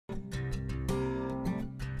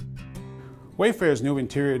Wayfair's new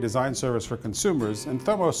interior design service for consumers and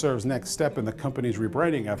ThermoServ's next step in the company's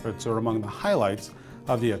rebranding efforts are among the highlights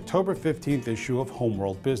of the October 15th issue of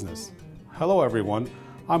HomeWorld Business. Hello everyone,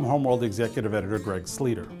 I'm HomeWorld Executive Editor Greg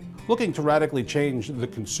Sleter. Looking to radically change the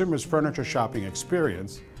consumer's furniture shopping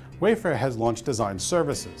experience, Wayfair has launched design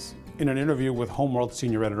services. In an interview with HomeWorld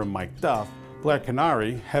Senior Editor Mike Duff, Blair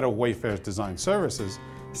Canary, head of Wayfair's design services,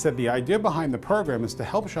 said the idea behind the program is to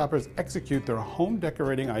help shoppers execute their home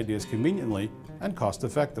decorating ideas conveniently and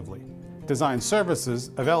cost-effectively. Design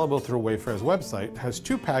Services, available through Wayfair's website, has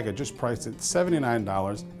two packages priced at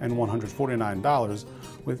 $79 and $149,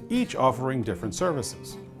 with each offering different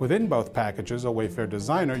services. Within both packages, a Wayfair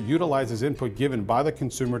designer utilizes input given by the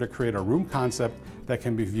consumer to create a room concept that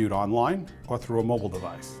can be viewed online or through a mobile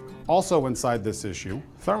device. Also inside this issue,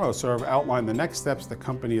 ThermoServ outlined the next steps the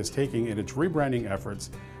company is taking in its rebranding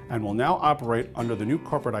efforts and will now operate under the new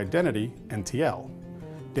corporate identity, NTL.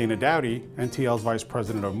 Dana Dowdy, NTL's Vice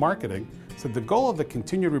President of Marketing, said the goal of the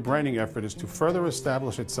continued rebranding effort is to further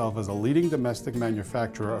establish itself as a leading domestic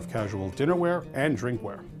manufacturer of casual dinnerware and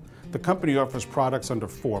drinkware. The company offers products under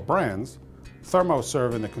 4 brands: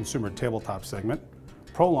 ThermoServ in the consumer tabletop segment,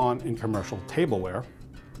 Prolon in commercial tableware,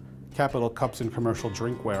 Capital Cups in commercial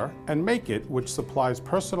drinkware, and Make It, which supplies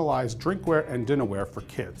personalized drinkware and dinnerware for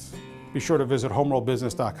kids. Be sure to visit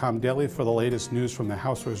HomeWorldBusiness.com daily for the latest news from the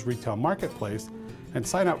Housewares retail marketplace and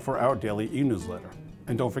sign up for our daily e-newsletter.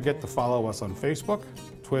 And don't forget to follow us on Facebook,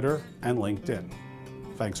 Twitter, and LinkedIn.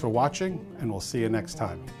 Thanks for watching, and we'll see you next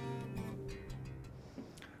time.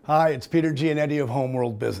 Hi, it's Peter Giannetti of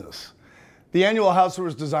HomeWorld Business. The annual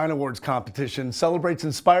Housewares Design Awards competition celebrates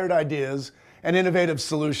inspired ideas and innovative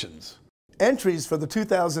solutions. Entries for the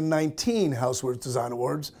 2019 Housewares Design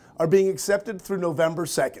Awards are being accepted through November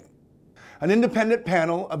 2nd. An independent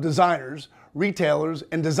panel of designers, retailers,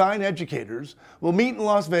 and design educators will meet in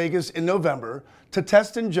Las Vegas in November to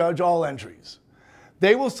test and judge all entries.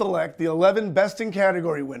 They will select the 11 Best in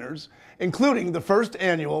Category winners, including the first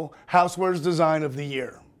annual Housewares Design of the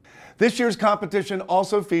Year. This year's competition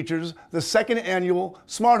also features the second annual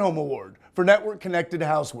Smart Home Award for network-connected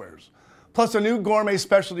housewares, plus a new Gourmet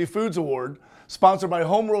Specialty Foods Award sponsored by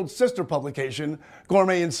HomeWorld's sister publication,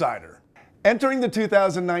 Gourmet Insider. Entering the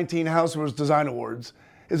 2019 Housewares Design Awards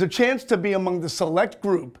is a chance to be among the select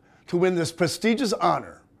group to win this prestigious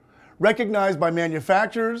honor, recognized by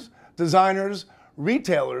manufacturers, designers,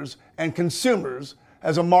 retailers, and consumers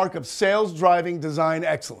as a mark of sales-driving design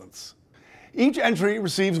excellence. Each entry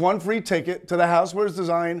receives one free ticket to the Housewares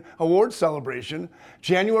Design Awards celebration,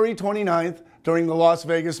 January 29th during the Las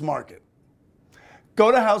Vegas market. Go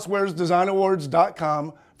to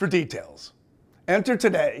housewaresdesignawards.com for details. Enter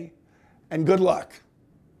today, and good luck.